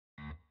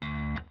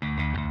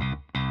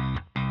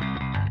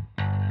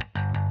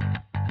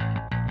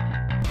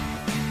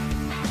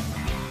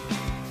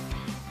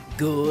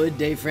Good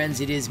day, friends.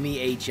 It is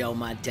me,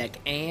 HLModTech,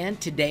 and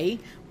today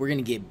we're going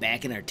to get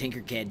back in our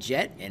Tinkercad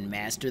Jet and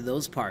master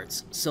those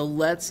parts. So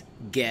let's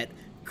get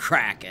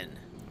cracking.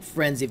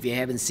 Friends, if you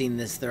haven't seen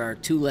this, there are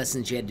two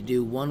lessons you had to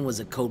do. One was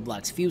a code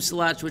blocks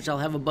fuselage, which I'll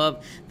have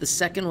above. The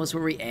second was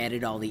where we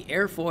added all the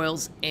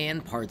airfoils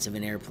and parts of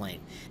an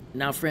airplane.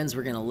 Now, friends,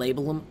 we're going to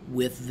label them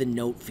with the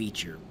note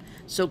feature.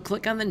 So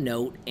click on the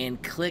note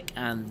and click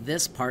on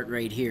this part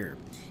right here.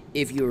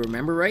 If you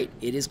remember right,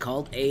 it is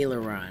called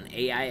Aileron,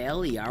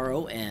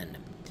 A-I-L-E-R-O-N.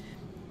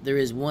 There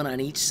is one on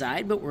each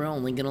side, but we're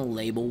only going to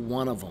label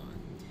one of them.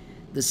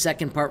 The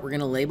second part we're going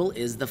to label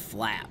is the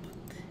flap.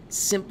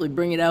 Simply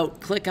bring it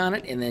out, click on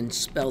it, and then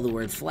spell the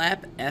word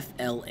flap,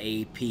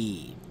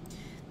 F-L-A-P.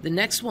 The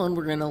next one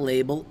we're going to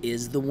label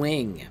is the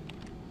wing.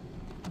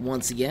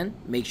 Once again,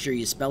 make sure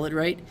you spell it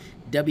right,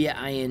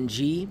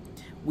 W-I-N-G.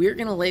 We're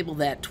going to label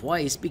that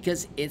twice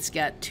because it's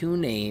got two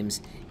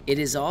names. It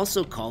is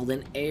also called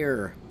an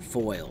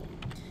airfoil.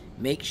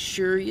 Make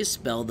sure you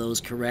spell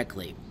those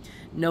correctly.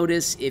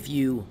 Notice if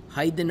you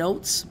hide the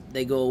notes,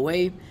 they go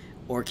away,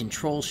 or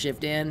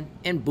Control-Shift-N,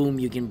 and boom,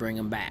 you can bring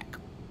them back.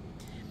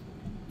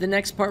 The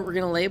next part we're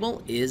going to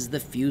label is the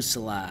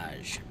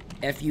fuselage.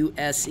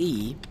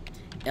 F-U-S-E-L-A-G-E.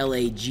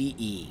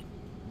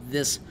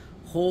 This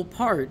whole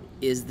part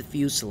is the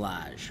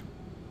fuselage.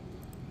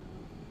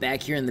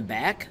 Back here in the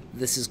back,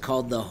 this is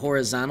called the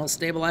horizontal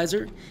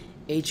stabilizer.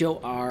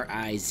 H-O-R-I-Z-O-N-T-A-L,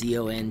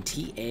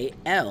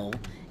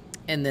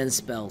 and then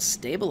spell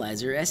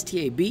stabilizer,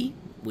 S-T-A-B,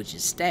 which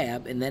is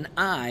stab, and then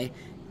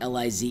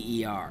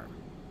I-L-I-Z-E-R.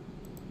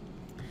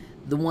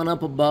 The one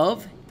up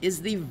above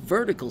is the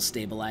vertical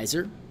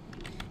stabilizer,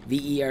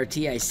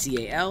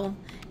 V-E-R-T-I-C-A-L,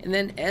 and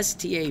then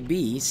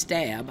S-T-A-B,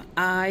 stab,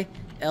 I-L-I-Z-E-R,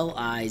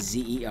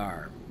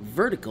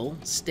 vertical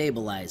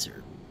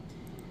stabilizer.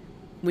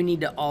 We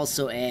need to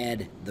also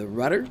add the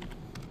rudder,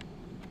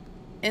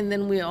 and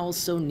then we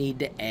also need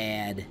to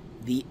add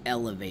the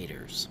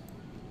elevators.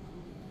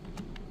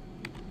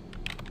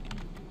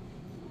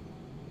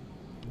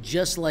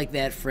 Just like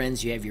that,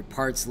 friends, you have your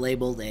parts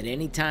labeled. At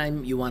any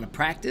time you want to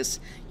practice,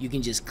 you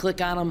can just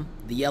click on them.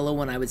 The yellow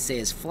one I would say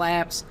is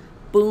flaps.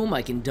 Boom,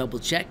 I can double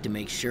check to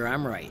make sure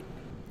I'm right.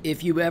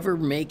 If you ever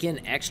make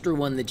an extra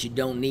one that you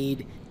don't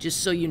need,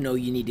 just so you know,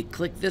 you need to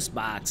click this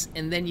box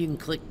and then you can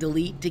click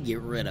delete to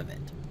get rid of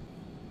it.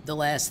 The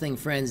last thing,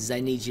 friends, is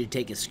I need you to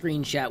take a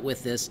screenshot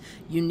with this.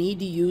 You need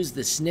to use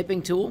the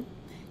snipping tool,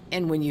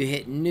 and when you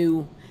hit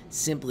new,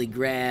 simply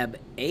grab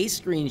a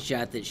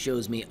screenshot that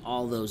shows me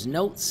all those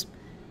notes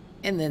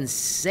and then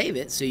save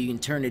it so you can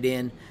turn it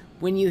in.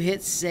 When you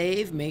hit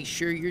save, make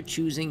sure you're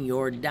choosing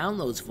your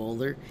downloads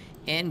folder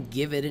and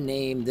give it a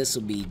name. This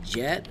will be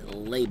Jet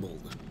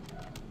Labeled,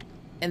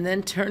 and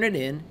then turn it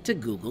in to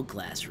Google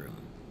Classroom.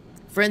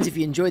 Friends, if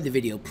you enjoyed the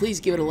video, please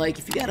give it a like.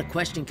 If you got a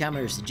question,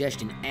 comment, or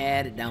suggestion,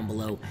 add it down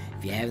below.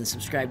 If you haven't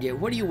subscribed yet,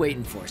 what are you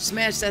waiting for?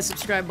 Smash that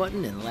subscribe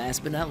button, and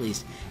last but not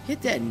least,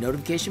 hit that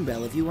notification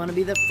bell if you want to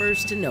be the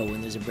first to know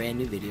when there's a brand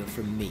new video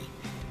from me,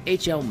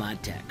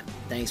 HLModTech.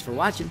 Thanks for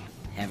watching.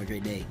 Have a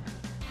great day.